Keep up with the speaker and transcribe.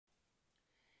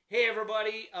Hey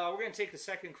everybody, we're going to take the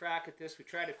second crack at this. We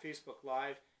tried a Facebook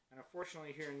Live, and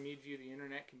unfortunately here in Meadview the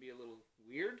internet can be a little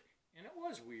weird, and it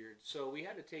was weird, so we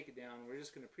had to take it down. We're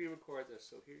just going to pre-record this,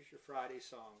 so here's your Friday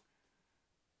song.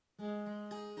 I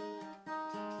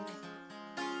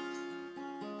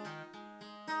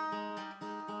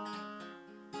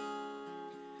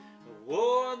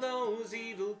wore those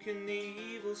evil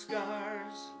Knievel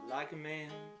scars like a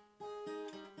man,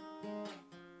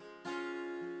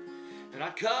 and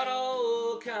I cut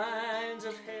all kinds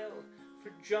of hell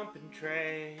for jumping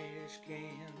trash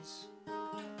cans.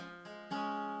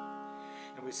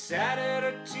 And we sat at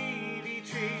our TV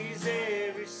trees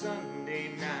every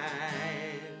Sunday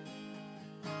night,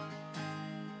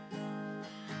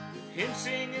 with him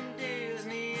singing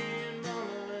Disney and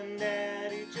Mama and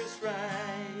Daddy just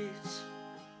right.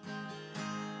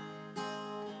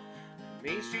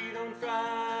 Main Street on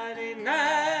Friday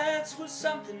nights was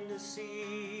something to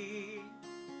see.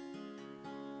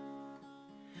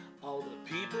 All the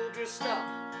people dressed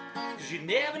up, 'cause you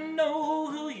never know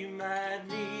who you might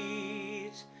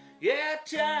meet. Yeah,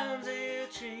 times they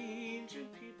change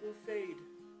and people fade.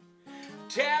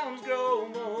 Towns grow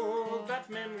more, but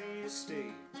memories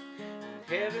stay. And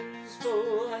heaven's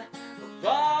full of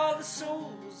all the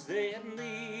souls that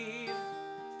leave.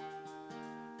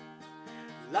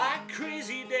 Like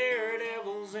crazy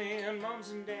daredevils and moms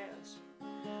and dads,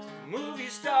 movie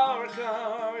star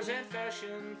cars and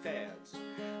fashion fads.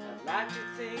 I'd like to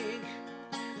think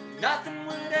nothing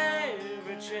would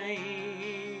ever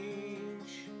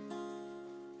change,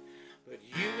 but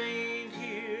you ain't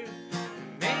here,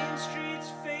 and Main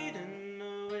Street's fading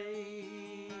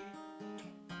away.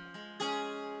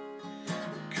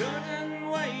 Couldn't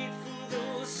wait for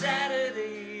those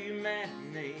Saturday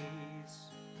matinees,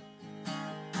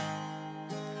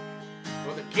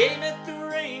 for the game at the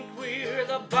rink where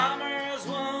the Bombers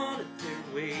wanted their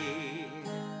way.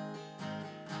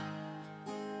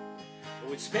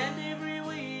 We'd spend every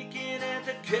weekend at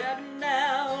the cabin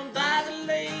down by the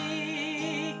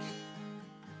lake,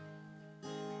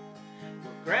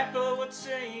 where Grandpa would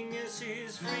sing us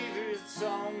his favorite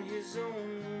song his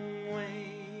own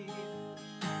way.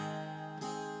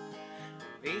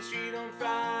 Main Street on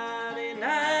Friday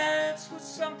nights was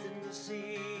something to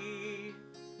see.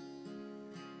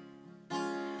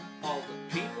 All the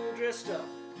people dressed up,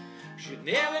 should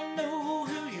never know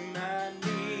who you might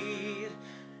meet.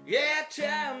 Yeah,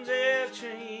 times have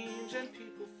changed and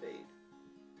people fade.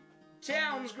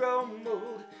 Towns grow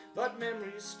old, but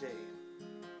memories stay.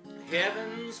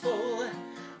 Heaven's full of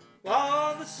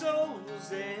all the souls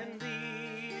that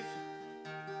leave.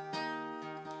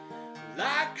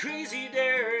 Like crazy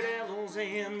daredevils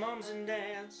and moms and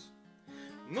dads,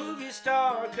 movie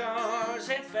star cars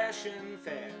and fashion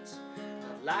fads.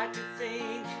 I'd like to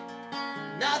think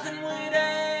nothing would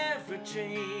ever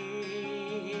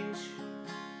change,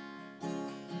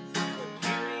 but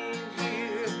you ain't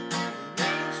here,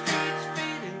 Main Street's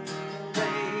fading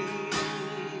away.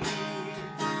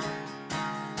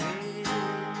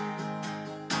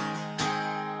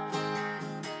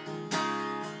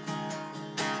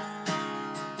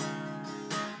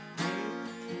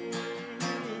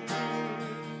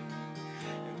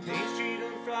 And Main Street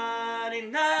on Friday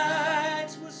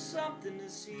nights was something to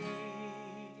see.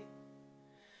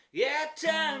 Yeah,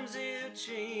 times have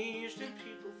changed and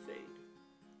people fade.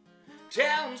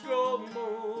 Towns grow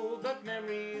old, but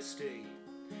memories stay.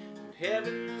 And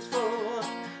heaven's full of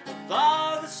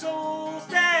all the souls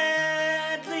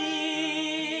that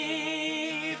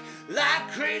leave.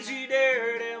 Like crazy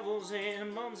daredevils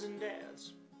and moms and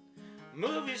dads,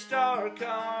 movie star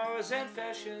cars and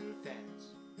fashion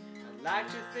fads. I'd like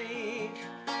to think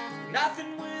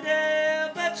nothing would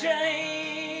ever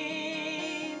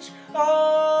change.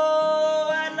 Oh,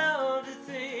 I'd love to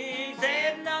think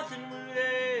that nothing would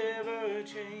ever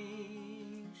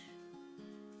change,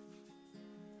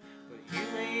 but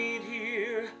you ain't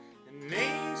here, and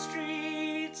Main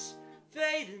Street's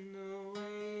fading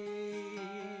away.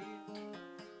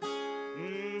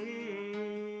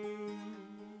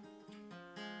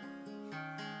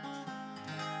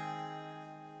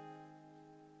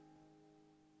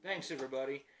 Thanks,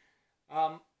 everybody.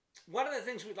 One of the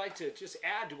things we'd like to just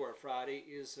add to our Friday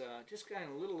is just kind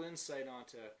of a little insight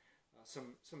onto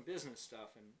some business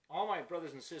stuff. And all my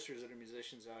brothers and sisters that are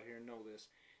musicians out here know this.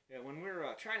 When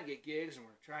we're trying to get gigs and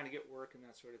we're trying to get work and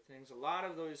that sort of things, a lot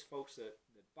of those folks that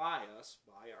buy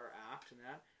our act and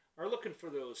that, are looking for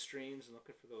those streams and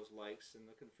looking for those likes and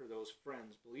looking for those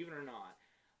friends, believe it or not.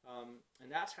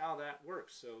 And that's how that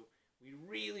works. So we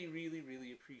really, really,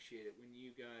 really appreciate it when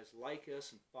you guys like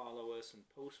us and follow us and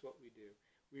post what we do.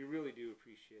 We really do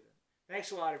appreciate it.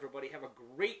 Thanks a lot, everybody. Have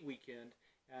a great weekend,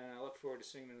 and I look forward to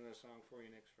singing another song for you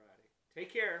next Friday.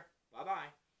 Take care.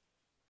 Bye-bye.